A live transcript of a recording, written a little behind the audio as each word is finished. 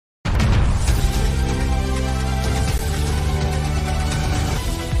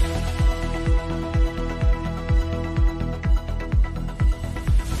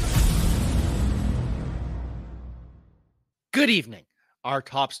Good evening. Our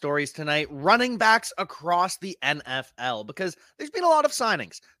top stories tonight, running backs across the NFL, because there's been a lot of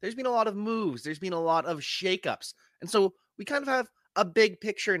signings. There's been a lot of moves. There's been a lot of shakeups. And so we kind of have a big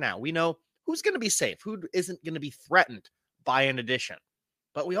picture now. We know who's going to be safe, who isn't going to be threatened by an addition.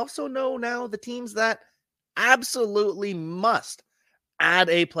 But we also know now the teams that absolutely must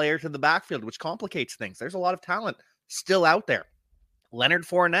add a player to the backfield, which complicates things. There's a lot of talent still out there. Leonard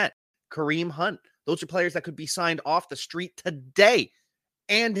Fournette, Kareem Hunt, those are players that could be signed off the street today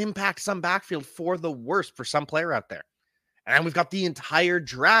and impact some backfield for the worst for some player out there. And we've got the entire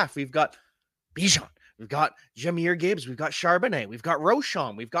draft. We've got Bijan. We've got Jahmyr Gibbs. We've got Charbonnet. We've got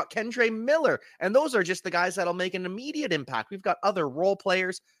Roschon. We've got Kendre Miller. And those are just the guys that'll make an immediate impact. We've got other role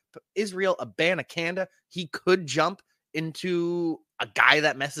players. Israel Abanikanda, he could jump into a guy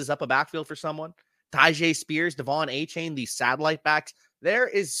that messes up a backfield for someone. Tyjae Spears, Devon Achane, these satellite backs. There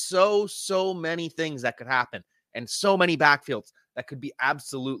is so many things that could happen and so many backfields that could be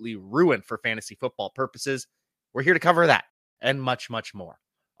absolutely ruined for fantasy football purposes. We're here to cover that and much more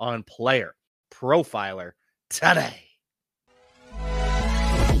on Player Profiler today.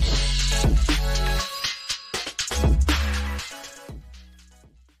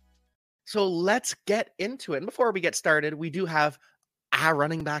 So let's get into it. And before we get started, we do have our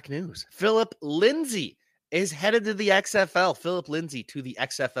running back news. Philip Lindsay is headed to the XFL. Philip Lindsay to the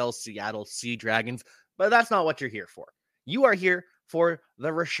XFL Seattle Sea Dragons. But that's not what you're here for. You are here for the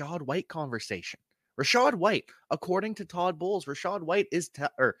Rachaad White conversation. Rachaad White, according to Todd Bowles,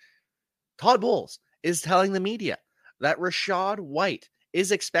 Todd Bowles is telling the media that Rachaad White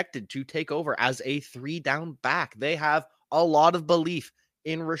is expected to take over as a 3-down back. They have a lot of belief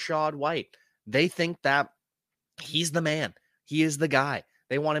in Rachaad White. They think that he's the man. He is the guy.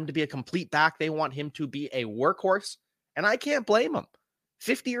 They want him to be a complete back. They want him to be a workhorse. And I can't blame him.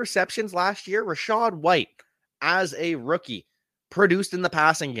 50 receptions last year. Rachaad White, as a rookie, produced in the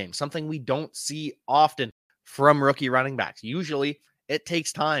passing game, something we don't see often from rookie running backs. Usually, it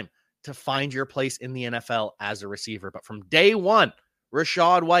takes time to find your place in the NFL as a receiver. But from day one,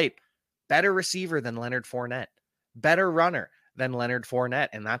 Rachaad White, better receiver than Leonard Fournette, better runner than Leonard Fournette.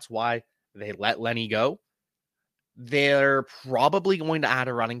 And that's why they let Lenny go. They're probably going to add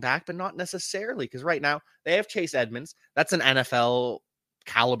a running back, but not necessarily, because right now they have Chase Edmonds. That's an NFL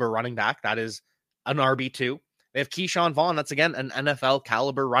caliber running back. That is an RB2. They have Keyshawn Vaughn. That's, again, an NFL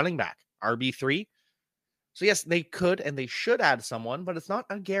caliber running back, RB3. So, yes, they could and they should add someone, but it's not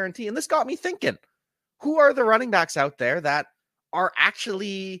a guarantee. And this got me thinking, who are the running backs out there that are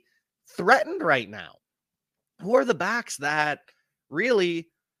actually threatened right now? Who are the backs that really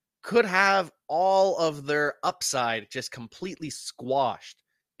could have all of their upside just completely squashed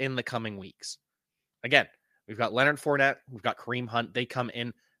in the coming weeks? Again, we've got Leonard Fournette. We've got Kareem Hunt. They come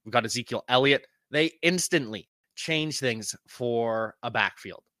in. We've got Ezekiel Elliott. They instantly change things for a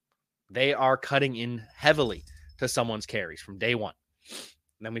backfield. They are cutting in heavily to someone's carries from day one.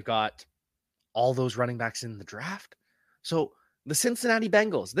 And then we've got all those running backs in the draft. So the Cincinnati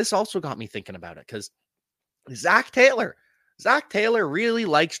Bengals, this also got me thinking about it, because Zach Taylor really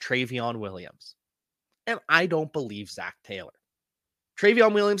likes Travion Williams. And I don't believe Zach Taylor.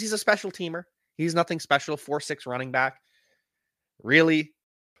 Travion Williams, he's a special teamer. He's nothing special, 4'6" running back. Really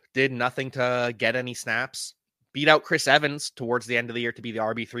did nothing to get any snaps. Beat out Chris Evans towards the end of the year to be the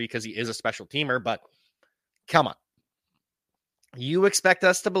RB3 because he is a special teamer. But come on. You expect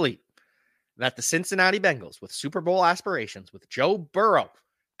us to believe that the Cincinnati Bengals, with Super Bowl aspirations, with Joe Burrow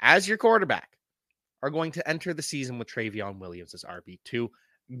as your quarterback, are going to enter the season with Travion Williams as RB2.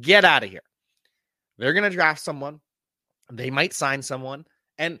 Get out of here. They're going to draft someone. They might sign someone.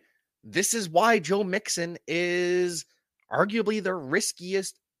 And this is why Joe Mixon is arguably the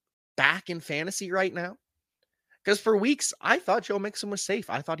riskiest back in fantasy right now. Because for weeks, I thought Joe Mixon was safe.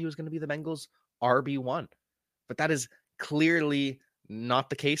 I thought he was going to be the Bengals' RB1. But that is clearly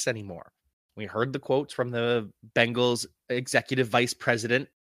not the case anymore. We heard the quotes from the Bengals executive vice president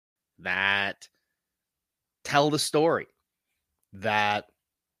that tell the story that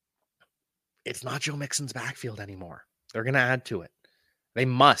it's not Joe Mixon's backfield anymore. They're going to add to it. They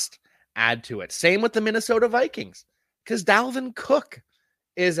must add to it. Same with the Minnesota Vikings, because Dalvin Cook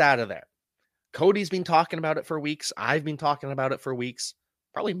is out of there. Cody's been talking about it for weeks. I've been talking about it for weeks,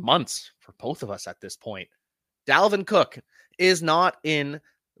 probably months for both of us at this point. Dalvin Cook is not in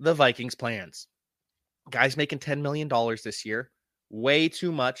the Vikings' plans. Guy's making $10 million this year. Way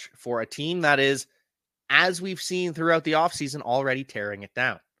too much for a team that is, as we've seen throughout the offseason, already tearing it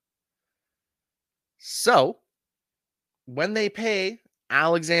down. So, when they pay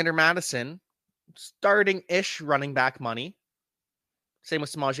Alexander Mattison starting-ish running back money, same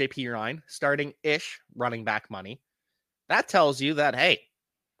with Samaje Perine, starting-ish running back money, That tells you that, hey,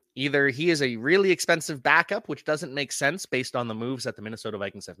 either he is a really expensive backup, which doesn't make sense based on the moves that the Minnesota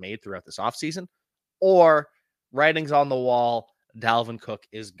Vikings have made throughout this offseason, or writing's on the wall, Dalvin Cook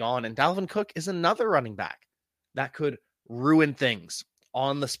is gone. And Dalvin Cook is another running back that could ruin things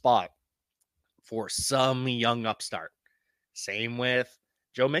on the spot for some young upstart. Same with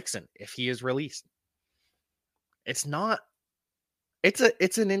Joe Mixon if he is released. It's an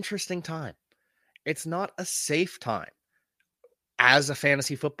interesting time. It's not a safe time. As a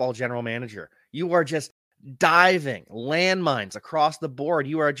fantasy football general manager, you are just diving landmines across the board.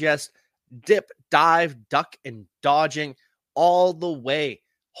 You are just dip, dive, duck, and dodging all the way,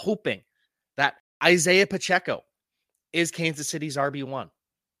 hoping that Isaiah Pacheco is Kansas City's RB1.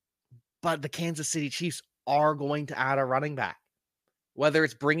 But the Kansas City Chiefs are going to add a running back. Whether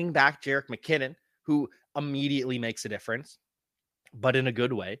it's bringing back Jerick McKinnon, who immediately makes a difference, but in a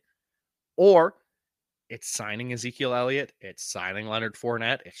good way, or it's signing Ezekiel Elliott, it's signing Leonard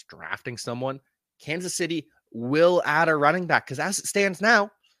Fournette, it's drafting someone. Kansas City will add a running back because as it stands now,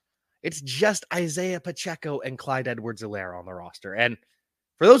 it's just Isaiah Pacheco and Clyde Edwards-Helaire on the roster. And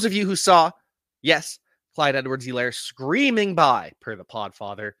for those of you who saw, yes, Clyde Edwards-Helaire screaming by, per the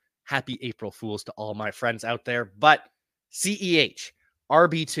Podfather, happy April Fools to all my friends out there. But CEH,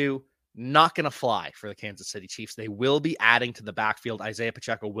 RB2, not going to fly for the Kansas City Chiefs. They will be adding to the backfield. Isaiah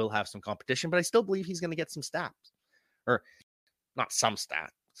Pacheco will have some competition, but I still believe he's going to get some stats. Or not some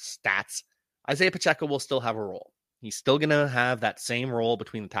stats. Isaiah Pacheco will still have a role. He's still going to have that same role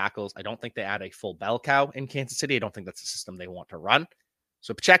between the tackles. I don't think they add a full bell cow in Kansas City. I don't think that's the system they want to run.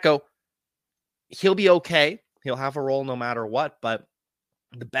 So Pacheco, he'll be okay. He'll have a role no matter what, but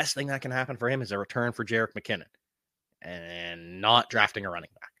the best thing that can happen for him is a return for Jerick McKinnon and not drafting a running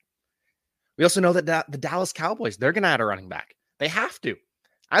back. We also know that the Dallas Cowboys, they're going to add a running back. They have to.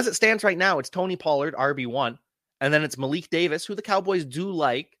 As it stands right now, it's Tony Pollard, RB1, and then it's Malik Davis, who the Cowboys do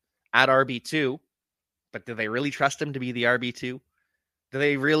like, at RB2. But do they really trust him to be the RB2? Do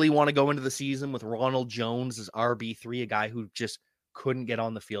they really want to go into the season with Ronald Jones as RB3, a guy who just couldn't get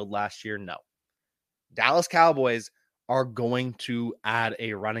on the field last year? No. Dallas Cowboys are going to add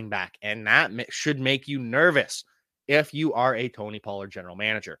a running back, and that should make you nervous if you are a Tony Pollard general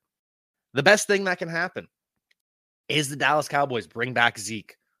manager. The best thing that can happen is the Dallas Cowboys bring back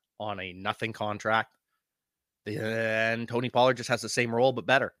Zeke on a nothing contract. Then Tony Pollard just has the same role, but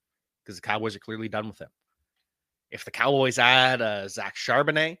better, because the Cowboys are clearly done with him. If the Cowboys add Zach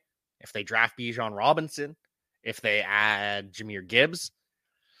Charbonnet, if they draft Bijan Robinson, if they add Jahmyr Gibbs,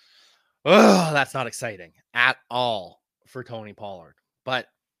 that's not exciting at all for Tony Pollard. But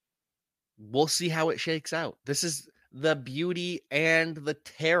we'll see how it shakes out. This is the beauty and the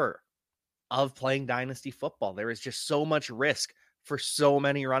terror of playing dynasty football. There is just so much risk for so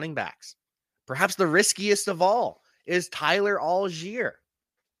many running backs. Perhaps the riskiest of all is Tyler Algier.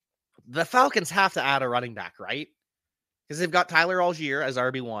 The Falcons have to add a running back, right? Because they've got Tyler Algier as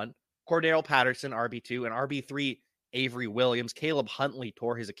RB1, Cordero Patterson, RB2, and RB3, Avery Williams. Caleb Huntley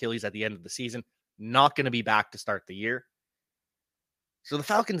tore his Achilles at the end of the season. Not going to be back to start the year. So the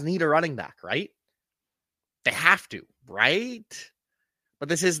Falcons need a running back, right? They have to, right? But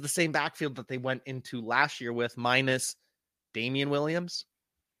this is the same backfield that they went into last year with, minus Damian Williams,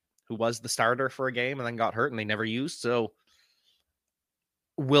 who was the starter for a game and then got hurt and they never used. So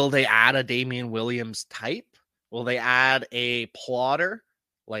will they add a Damian Williams type? Will they add a plotter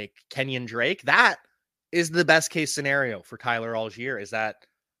like Kenyon Drake? That is the best case scenario for Tyler Algier, is that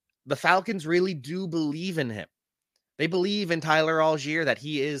the Falcons really do believe in him. They believe in Tyler Algier, that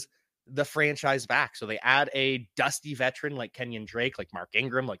he is the franchise back. So they add a dusty veteran like Kenyon Drake, like Mark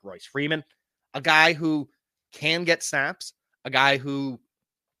Ingram, like Royce Freeman, a guy who can get snaps, a guy who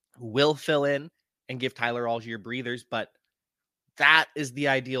will fill in and give Tyler Algier breathers. But that is the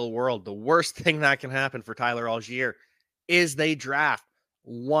ideal world. The worst thing that can happen for Tyler Algier is they draft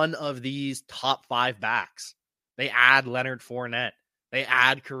one of these top 5 backs. They add Leonard Fournette. They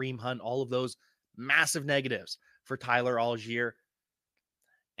add Kareem Hunt. All of those massive negatives for Tyler Algier.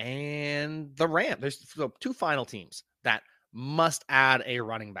 And the Rams. There's 2 final teams that must add a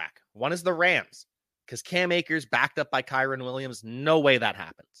running back. One is the Rams, because Cam Akers backed up by Kyron Williams. No way that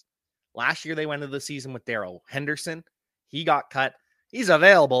happens. Last year, they went into the season with Darrell Henderson. He got cut. He's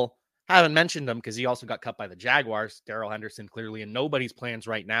available. Haven't mentioned him because he also got cut by the Jaguars. Darrell Henderson clearly in nobody's plans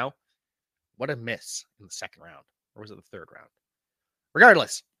right now. What a miss in the second round. Or was it the third round?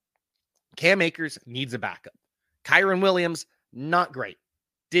 Regardless, Cam Akers needs a backup. Kyron Williams, not great.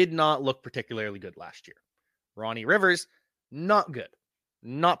 Did not look particularly good last year. Ronnie Rivers, not good.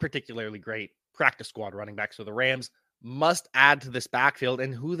 Not particularly great. Practice squad running back. So the Rams must add to this backfield.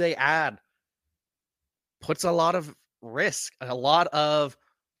 And who they add puts a lot of risk, a lot of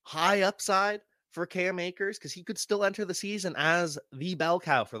high upside for Cam Akers because he could still enter the season as the bell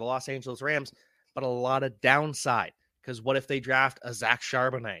cow for the Los Angeles Rams, but a lot of downside because what if they draft a Zach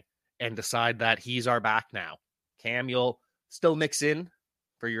Charbonnet and decide that he's our back now? Cam, you'll still mix in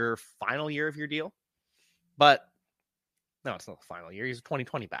for your final year of your deal, but no, it's not the final year. He's a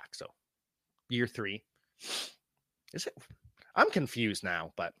 2020 back, so year 3. Is it? I'm confused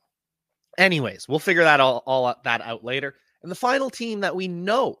now, but anyways, we'll figure that all that out later. And the final team that we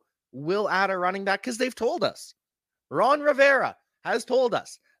know will add a running back because they've told us. Ron Rivera has told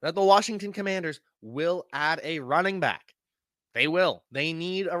us that the Washington Commanders will add a running back. They will. They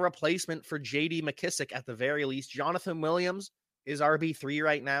need a replacement for J.D. McKissick at the very least. Jonathan Williams is RB3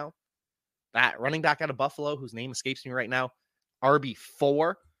 right now. That running back out of Buffalo, whose name escapes me right now,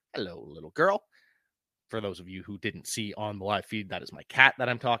 RB4. Hello, little girl. For those of you who didn't see on the live feed, that is my cat that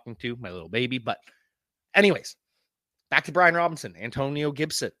I'm talking to, my little baby. But anyways, back to Brian Robinson, Antonio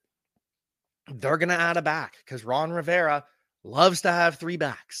Gibson. They're going to add a back because Ron Rivera loves to have 3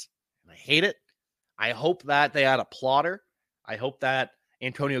 backs. And I hate it. I hope that they add a plotter. I hope that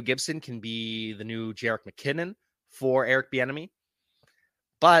Antonio Gibson can be the new Jerick McKinnon for Eric Bieniemy.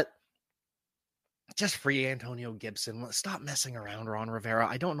 But just free Antonio Gibson. Stop messing around, Ron Rivera.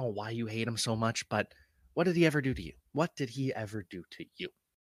 I don't know why you hate him so much, but what did he ever do to you? What did he ever do to you?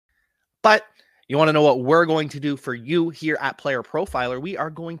 But you want to know what we're going to do for you here at Player Profiler? We are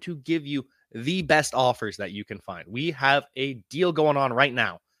going to give you the best offers that you can find. We have a deal going on right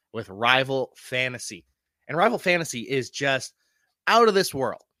now with Rival Fantasy. And Rival Fantasy is just out of this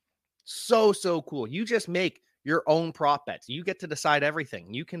world. So cool. You just make your own prop bets. You get to decide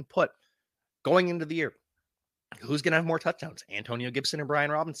everything. You can put, going into the year, who's going to have more touchdowns, Antonio Gibson or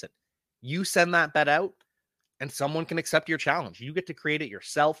Brian Robinson? You send that bet out, and someone can accept your challenge. You get to create it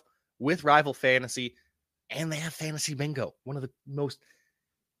yourself with Rival Fantasy, and they have Fantasy Bingo, one of the most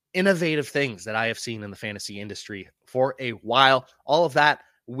innovative things that I have seen in the fantasy industry for a while. All of that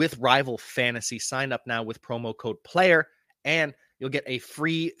with Rival Fantasy. Sign up now with promo code PLAYER, and you'll get a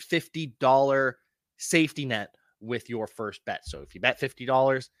free $50 safety net with your first bet. So if you bet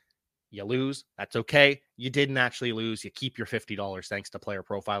 $50, you lose. That's okay. You didn't actually lose. You keep your $50 thanks to Player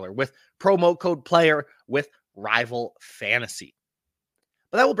Profiler with promo code PLAYER with Rival Fantasy.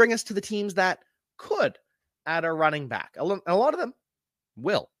 But that will bring us to the teams that could add a running back. A lot of them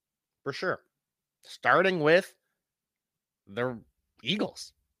will, for sure. Starting with the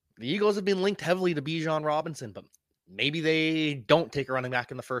Eagles. The Eagles have been linked heavily to Bijan Robinson, but maybe they don't take a running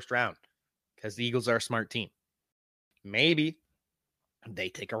back in the first round because the Eagles are a smart team. Maybe they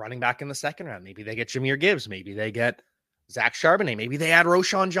take a running back in the second round. Maybe they get Jahmyr Gibbs. Maybe they get Zach Charbonnet. Maybe they add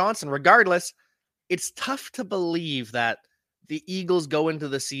Roschon Johnson. Regardless, it's tough to believe that the Eagles go into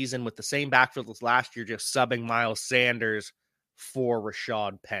the season with the same backfield as last year, just subbing Miles Sanders for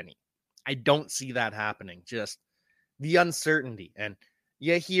Rashad Penny. I don't see that happening. Just the uncertainty. And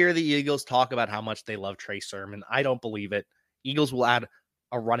you hear the Eagles talk about how much they love Trey Sermon. I don't believe it. Eagles will add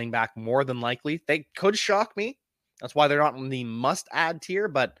a running back more than likely. They could shock me. That's why they're not in the must-add tier,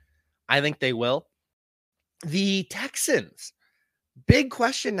 but I think they will. The Texans, big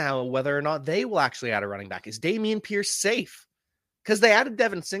question now whether or not they will actually add a running back. Is Dameon Pierce safe? Because they added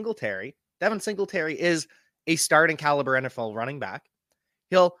Devin Singletary. Devin Singletary is a starting caliber NFL running back.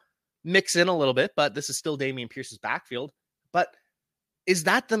 He'll mix in a little bit, but this is still Dameon Pierce's backfield. But is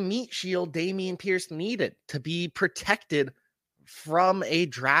that the meat shield Dameon Pierce needed to be protected from a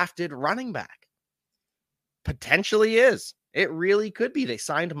drafted running back? Potentially is. It really could be. They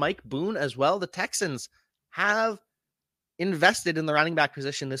signed Mike Boone as well. The Texans have invested in the running back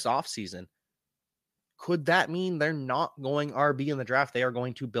position this offseason. Could that mean they're not going RB in the draft? They are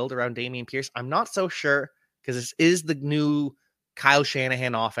going to build around Dameon Pierce. I'm not so sure because this is the new Kyle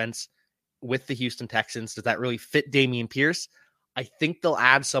Shanahan offense with the Houston Texans. Does that really fit Dameon Pierce? I think they'll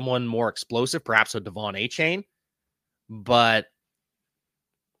add someone more explosive, perhaps a Devon Achane, but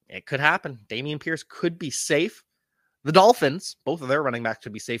it could happen. Dameon Pierce could be safe. The Dolphins, both of their running backs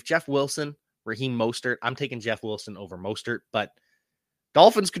could be safe. Jeff Wilson, Raheem Mostert. I'm taking Jeff Wilson over Mostert, but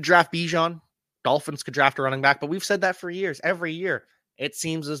Dolphins could draft Bijan. Dolphins could draft a running back, but we've said that for years. Every year, it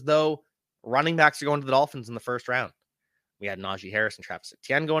seems as though running backs are going to the Dolphins in the first round. We had Najee Harris and Travis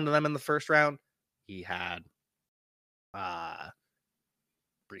Etienne going to them in the first round. He had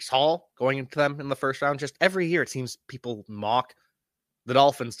Breece Hall going into them in the first round. Just every year, it seems people mock the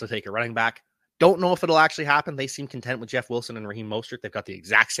Dolphins to take a running back. Don't know if it'll actually happen. They seem content with Jeff Wilson and Raheem Mostert. They've got the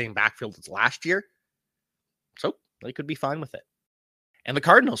exact same backfield as last year. So they could be fine with it. And the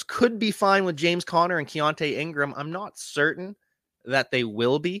Cardinals could be fine with James Conner and Keontae Ingram. I'm not certain that they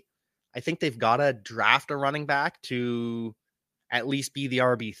will be. I think they've got to draft a running back to at least be the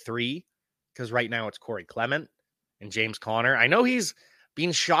RB3, because right now it's Corey Clement and James Conner. I know he's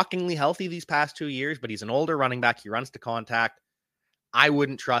been shockingly healthy these past 2 years, but he's an older running back. He runs to contact. I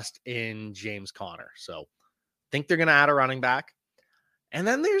wouldn't trust in James Conner. So think they're going to add a running back. And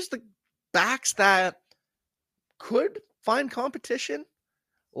then there's the backs that could find competition,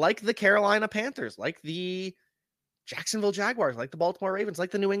 like the Carolina Panthers, like the Jacksonville Jaguars, like the Baltimore Ravens,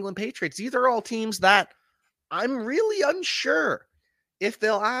 like the New England Patriots. These are all teams that I'm really unsure if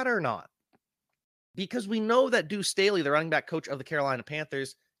they'll add or not. Because we know that Deuce Staley, the running back coach of the Carolina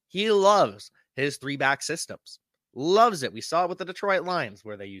Panthers, he loves his 3-back systems. Loves it. We saw it with the Detroit Lions,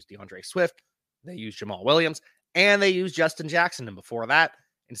 where they used DeAndre Swift, they used Jamal Williams, and they used Justin Jackson. And before that,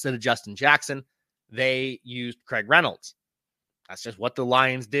 instead of Justin Jackson, they used Craig Reynolds. That's just what the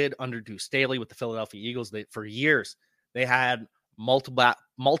Lions did under Deuce Staley with the Philadelphia Eagles. For years, they had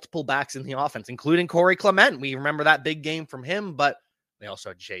multiple backs in the offense, including Corey Clement. We remember that big game from him, but they also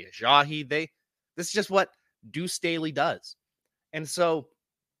had Jay Ajayi. This is just what Deuce Staley does. And so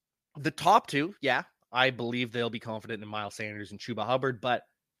the top two, yeah, I believe they'll be confident in Miles Sanders and Chuba Hubbard, but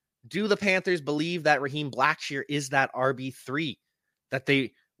do the Panthers believe that Raheem Blackshear is that RB3 that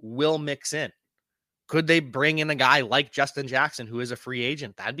they will mix in? Could they bring in a guy like Justin Jackson, who is a free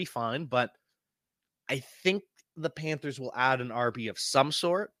agent? That'd be fine, but I think the Panthers will add an RB of some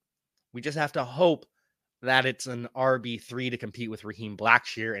sort. We just have to hope that it's an RB3 to compete with Raheem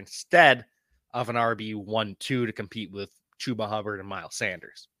Blackshear instead of an RB1-2 to compete with Chuba Hubbard and Miles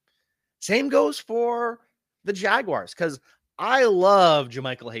Sanders. Same goes for the Jaguars, because I love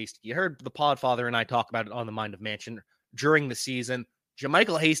JaMycal Hasty. You heard the Podfather and I talk about it on the Mind of Mansion during the season.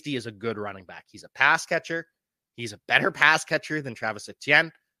 JaMycal Hasty is a good running back. He's a pass catcher. He's a better pass catcher than Travis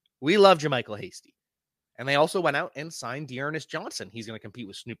Etienne. We love JaMycal Hasty. And they also went out and signed Dearness Johnson. He's going to compete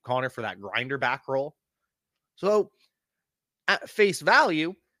with Snoop Conner for that grinder back role. So at face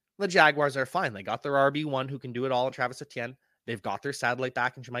value, the Jaguars are fine. They got their RB1 who can do it all in Travis Etienne. They've got their satellite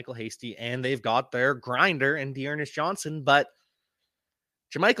back in JaMycal Hasty, and they've got their grinder in Dearness Johnson. But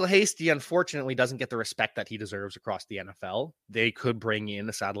JaMycal Hasty, unfortunately, doesn't get the respect that he deserves across the NFL. They could bring in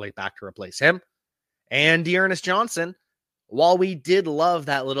a satellite back to replace him. And Dearness Johnson, while we did love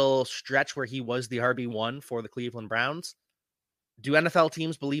that little stretch where he was the RB1 for the Cleveland Browns, do NFL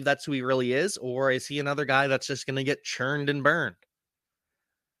teams believe that's who he really is? Or is he another guy that's just going to get churned and burned?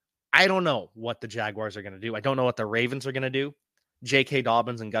 I don't know what the Jaguars are going to do. I don't know what the Ravens are going to do. J.K.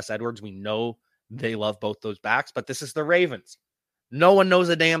 Dobbins and Gus Edwards, we know they love both those backs, but this is the Ravens. No one knows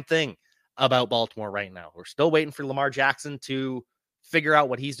a damn thing about Baltimore right now. We're still waiting for Lamar Jackson to figure out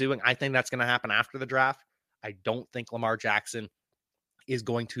what he's doing. I think that's going to happen after the draft. I don't think Lamar Jackson is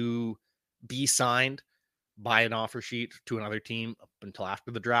going to be signed by an offer sheet to another team up until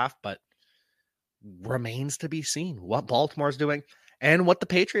after the draft, but remains to be seen what Baltimore's doing and what the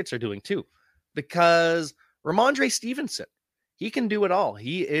Patriots are doing too. Because Ramondre Stevenson, he can do it all.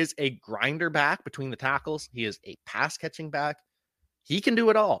 He is a grinder back between the tackles. He is a pass catching back. He can do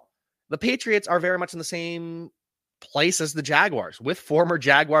it all. The Patriots are very much in the same place as the Jaguars with former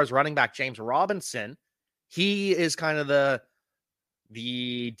Jaguars running back James Robinson. He is kind of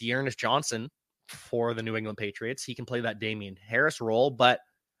the Dearness Johnson for the New England Patriots. He can play that Damian Harris role, but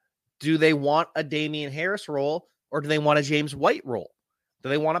do they want a Damian Harris role or do they want a James White role? Do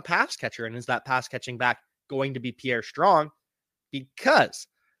they want a pass catcher? And is that pass catching back going to be Pierre Strong? Because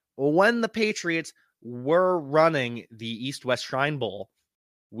when the Patriots were running the East-West Shrine Bowl,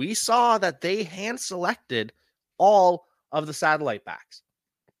 we saw that they hand-selected all of the satellite backs.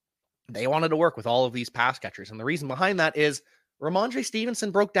 They wanted to work with all of these pass catchers. And the reason behind that is Ramondre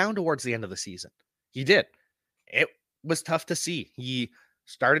Stevenson broke down towards the end of the season. He did. It was tough to see. He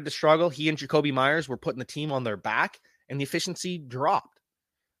started to struggle. He and Jacoby Myers were putting the team on their back, and the efficiency dropped.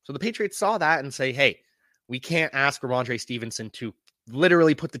 So the Patriots saw that and say, hey, we can't ask Ramondre Stevenson to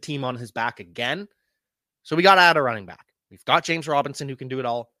literally put the team on his back again. So we got to add a running back. We've got James Robinson who can do it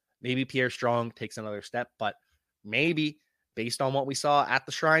all. Maybe Pierre Strong takes another step, but maybe based on what we saw at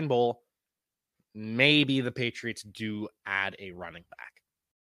the Shrine Bowl, maybe the Patriots do add a running back.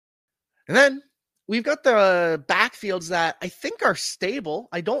 And then we've got the backfields that I think are stable.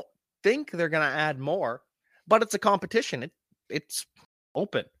 I don't think they're going to add more, but it's a competition. It's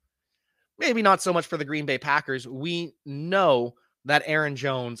open. Maybe not so much for the Green Bay Packers. We know that Aaron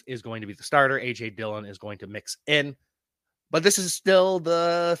Jones is going to be the starter. A.J. Dillon is going to mix in. But this is still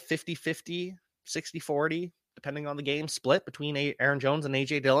the 50-50, 60-40, depending on the game, split between Aaron Jones and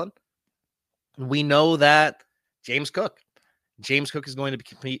A.J. Dillon. We know that James Cook is going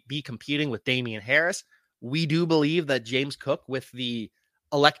to be competing with Damian Harris. We do believe that James Cook, with the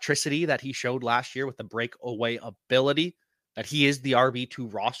electricity that he showed last year with the breakaway ability, that he is the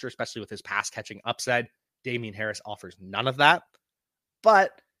RB2 roster, especially with his pass catching upside. Damian Harris offers none of that,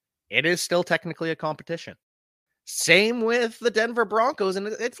 but it is still technically a competition. Same with the Denver Broncos, and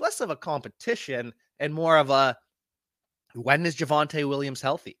it's less of a competition and more of a, when is Javonte Williams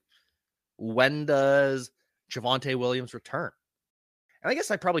healthy? When does Javonte Williams return? And I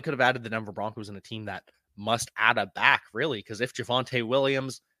guess I probably could have added the Denver Broncos in a team that must add a back, really, because if Javonte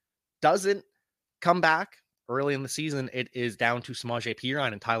Williams doesn't come back early in the season, it is down to Samaje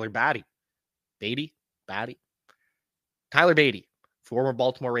Perine and Tyler Batty. Tyler Beatty, former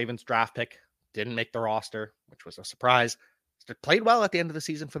Baltimore Ravens draft pick, didn't make the roster, which was a surprise. Played well at the end of the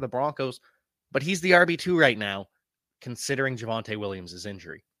season for the Broncos, but he's the RB2 right now, considering Javonte Williams'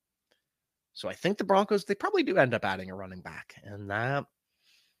 injury. So I think the Broncos, they probably do end up adding a running back, and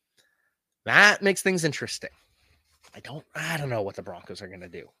that makes things interesting. I don't know what the Broncos are going to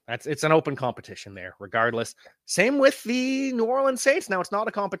do. It's an open competition there, regardless. Same with the New Orleans Saints. Now, it's not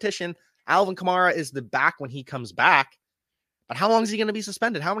a competition. Alvin Kamara is the back when he comes back, but how long is he going to be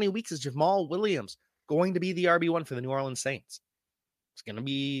suspended? How many weeks is Jamal Williams going to be the RB1 for the New Orleans Saints? It's going to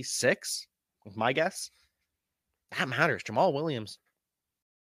be 6, with my guess. That matters. Jamal Williams,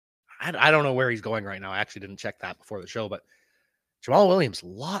 I don't know where he's going right now. I actually didn't check that before the show, but Jamal Williams, a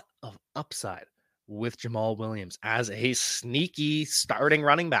lot of upside with Jamal Williams as a sneaky starting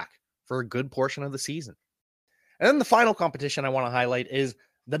running back for a good portion of the season. And then the final competition I want to highlight is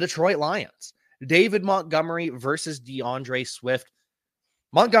the Detroit Lions. David Montgomery versus DeAndre Swift.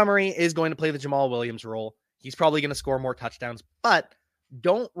 Montgomery is going to play the Jamal Williams role. He's probably going to score more touchdowns, but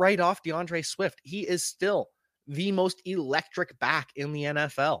don't write off DeAndre Swift. He is still the most electric back in the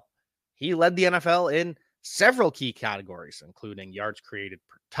NFL. He led the NFL in several key categories, including yards created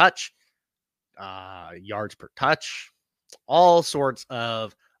per touch, yards per touch, all sorts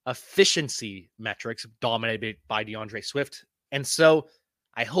of efficiency metrics dominated by DeAndre Swift. And so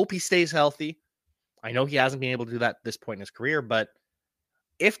I hope he stays healthy. I know he hasn't been able to do that at this point in his career, but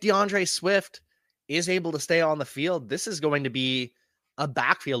if DeAndre Swift is able to stay on the field, this is going to be a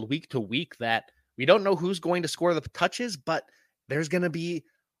backfield week to week that we don't know who's going to score the touches, but there's going to be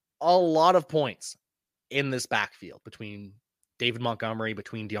a lot of points in this backfield between David Montgomery,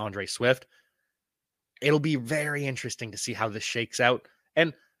 between DeAndre Swift. It'll be very interesting to see how this shakes out.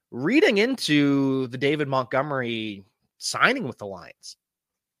 And reading into the David Montgomery signing with the Lions,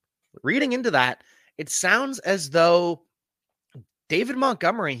 reading into that, it sounds as though David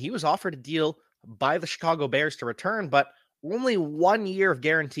Montgomery, he was offered a deal by the Chicago Bears to return, but only 1 year of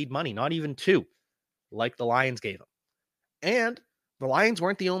guaranteed money, not even 2, like the Lions gave him. And the Lions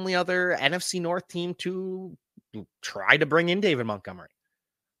weren't the only other NFC North team to try to bring in David Montgomery.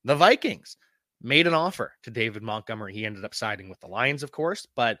 The Vikings made an offer to David Montgomery. He ended up siding with the Lions, of course,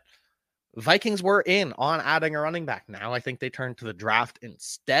 but Vikings were in on adding a running back. Now I think they turned to the draft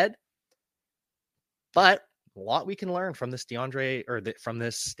instead. But a lot we can learn from this from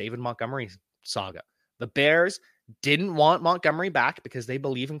this David Montgomery saga. The Bears didn't want Montgomery back because they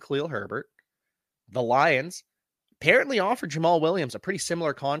believe in Khalil Herbert. The Lions apparently offered Jamal Williams a pretty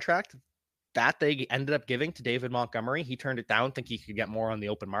similar contract that they ended up giving to David Montgomery. He turned it down, think he could get more on the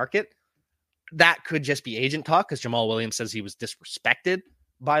open market. That could just be agent talk because Jamal Williams says he was disrespected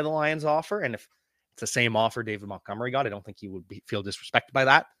by the Lions offer. And if it's the same offer David Montgomery got, I don't think he would feel disrespected by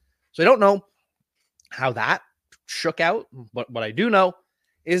that. So I don't know how that shook out. But what I do know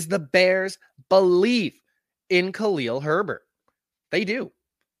is the Bears believe in Khalil Herbert. They do.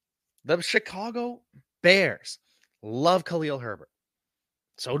 The Chicago Bears love Khalil Herbert.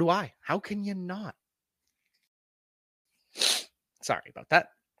 So do I. How can you not? Sorry about that.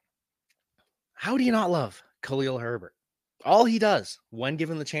 How do you not love Khalil Herbert? All he does when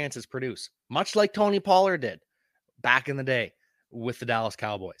given the chance is produce, much like Tony Pollard did back in the day with the Dallas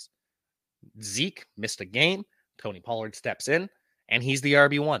Cowboys. Zeke missed a game. Tony Pollard steps in, and he's the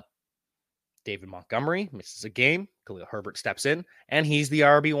RB1. David Montgomery misses a game. Khalil Herbert steps in, and he's the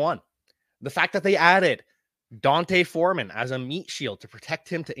RB1. The fact that they added Dante Foreman as a meat shield to protect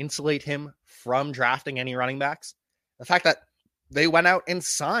him, to insulate him from drafting any running backs. The fact that they went out and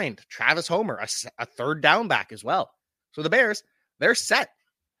signed Travis Homer, a third down back as well. So the Bears, they're set.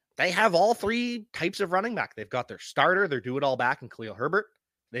 They have all 3 types of running back. They've got their starter, their do-it-all back in Khalil Herbert.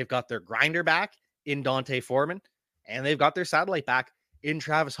 They've got their grinder back in Dante Foreman. And they've got their satellite back in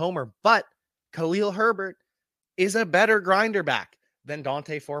Travis Homer. But Khalil Herbert is a better grinder back than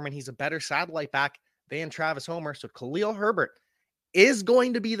Dante Foreman. He's a better satellite back than Travis Homer. So Khalil Herbert is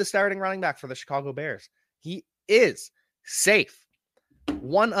going to be the starting running back for the Chicago Bears. He is safe.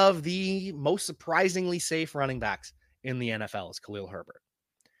 One of the most surprisingly safe running backs in the NFL is Khalil Herbert.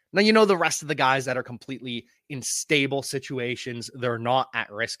 Now, the rest of the guys that are completely in stable situations, they're not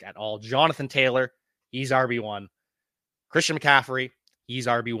at risk at all. Jonathan Taylor, he's RB1. Christian McCaffrey, he's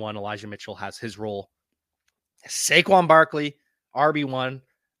RB1. Elijah Mitchell has his role. Saquon Barkley, RB1.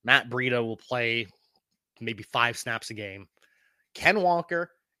 Matt Breida will play maybe 5 snaps a game. Ken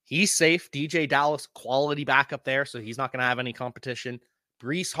Walker, he's safe. DJ Dallas, quality backup there, so he's not going to have any competition.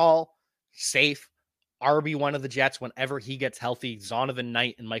 Breece Hall, safe. RB1 of the Jets whenever he gets healthy. Zonovan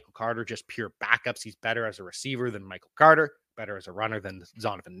Knight and Michael Carter, just pure backups. He's better as a receiver than Michael Carter, better as a runner than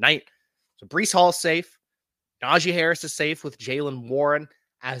Zonovan Knight. So Breece Hall is safe. Najee Harris is safe with Jalen Warren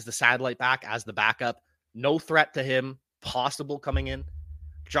as the satellite back, as the backup. No threat to him possible coming in.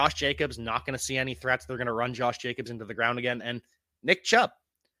 Josh Jacobs, not going to see any threats. They're going to run Josh Jacobs into the ground again. And Nick Chubb,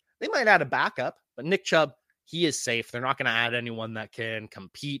 they might add a backup, but Nick Chubb, he is safe. They're not going to add anyone that can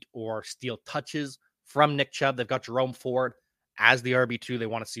compete or steal touches from Nick Chubb. They've got Jerome Ford as the RB2. They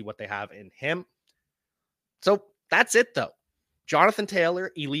want to see what they have in him. So that's it, though. Jonathan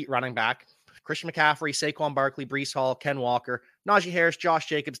Taylor, elite running back. Christian McCaffrey, Saquon Barkley, Breece Hall, Ken Walker, Najee Harris, Josh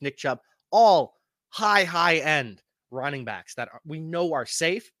Jacobs, Nick Chubb, all high-end running backs that we know are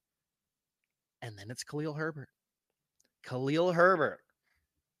safe. And then it's Khalil Herbert. Khalil Herbert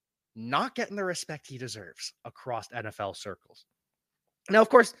not getting the respect he deserves across NFL circles. Now, of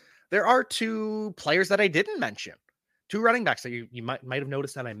course, there are 2 players that I didn't mention, 2 running backs that you might have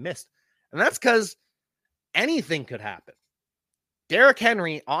noticed that I missed. And that's because anything could happen. Derrick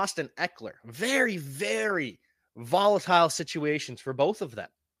Henry, Austin Eckler, very, very volatile situations for both of them.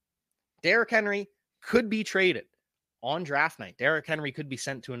 Derrick Henry could be traded on draft night. Derrick Henry could be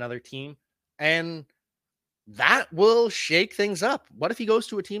sent to another team, and that will shake things up. What if he goes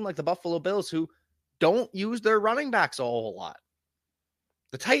to a team like the Buffalo Bills who don't use their running backs a whole lot?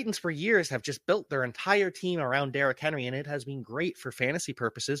 The Titans for years have just built their entire team around Derrick Henry, and it has been great for fantasy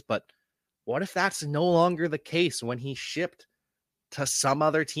purposes, but what if that's no longer the case when he's shipped to some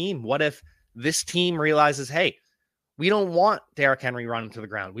other team? What if this team realizes, hey, we don't want Derrick Henry running to the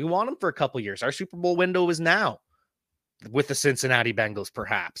ground. We want him for a couple years. Our Super Bowl window is now with the Cincinnati Bengals,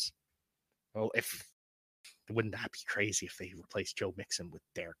 perhaps. Well, wouldn't that be crazy if they replaced Joe Mixon with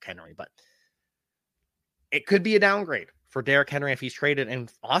Derrick Henry? But it could be a downgrade for Derrick Henry if he's traded. And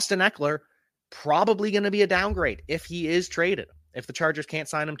Austin Eckler, probably going to be a downgrade if he is traded, if the Chargers can't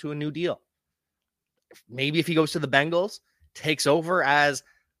sign him to a new deal. Maybe if he goes to the Bengals, takes over as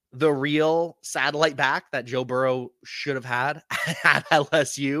the real satellite back that Joe Burrow should have had at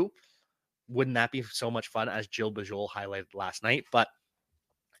LSU. Wouldn't that be so much fun, as Jill Bajol highlighted last night? But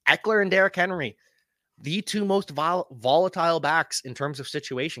Eckler and Derrick Henry, the 2 most volatile backs in terms of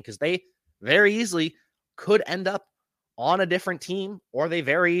situation, because they very easily could end up on a different team, or they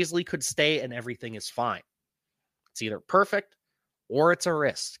very easily could stay and everything is fine. It's either perfect or it's a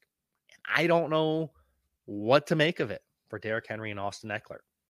risk. And I don't know what to make of it for Derrick Henry and Austin Eckler.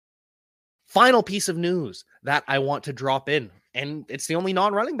 Final piece of news that I want to drop in, and it's the only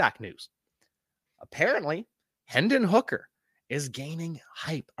non-running back news. Apparently, Hendon Hooker is gaining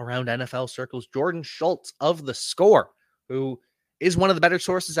hype around NFL circles. Jordan Schultz of The Score, who is one of the better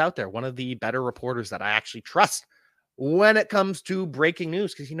sources out there, one of the better reporters that I actually trust when it comes to breaking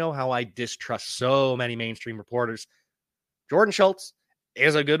news, because you know how I distrust so many mainstream reporters. Jordan Schultz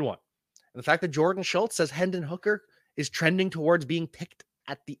is a good one. And the fact that Jordan Schultz says Hendon Hooker is trending towards being picked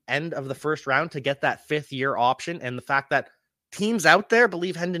at the end of the first round to get that 5th-year option, and the fact that teams out there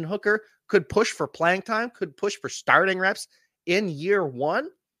believe Hendon Hooker could push for playing time, could push for starting reps in year 1.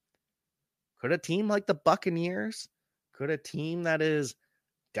 Could a team like the Buccaneers, could a team that is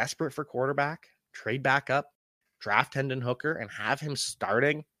desperate for quarterback trade back up, draft Hendon Hooker, and have him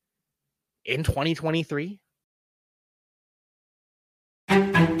starting in 2023